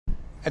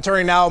And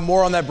turning now,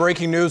 more on that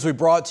breaking news we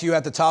brought to you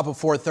at the top of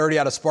 4:30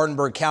 out of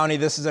Spartanburg County.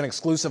 This is an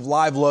exclusive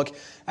live look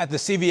at the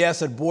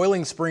CVS at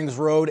Boiling Springs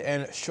Road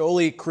and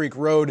Sholey Creek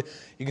Road.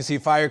 You can see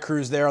fire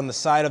crews there on the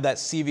side of that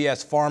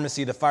CVS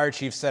pharmacy. The fire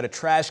chief said a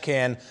trash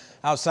can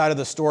outside of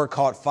the store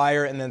caught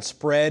fire and then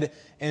spread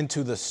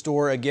into the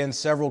store. Again,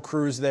 several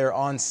crews there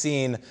on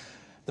scene.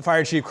 The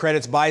fire chief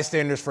credits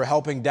bystanders for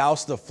helping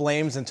douse the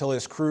flames until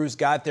his crews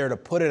got there to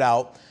put it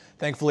out.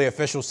 Thankfully,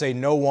 officials say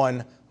no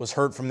one was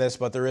hurt from this,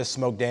 but there is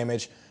smoke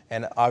damage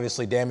and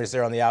obviously damage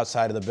there on the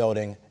outside of the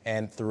building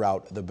and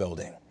throughout the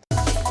building.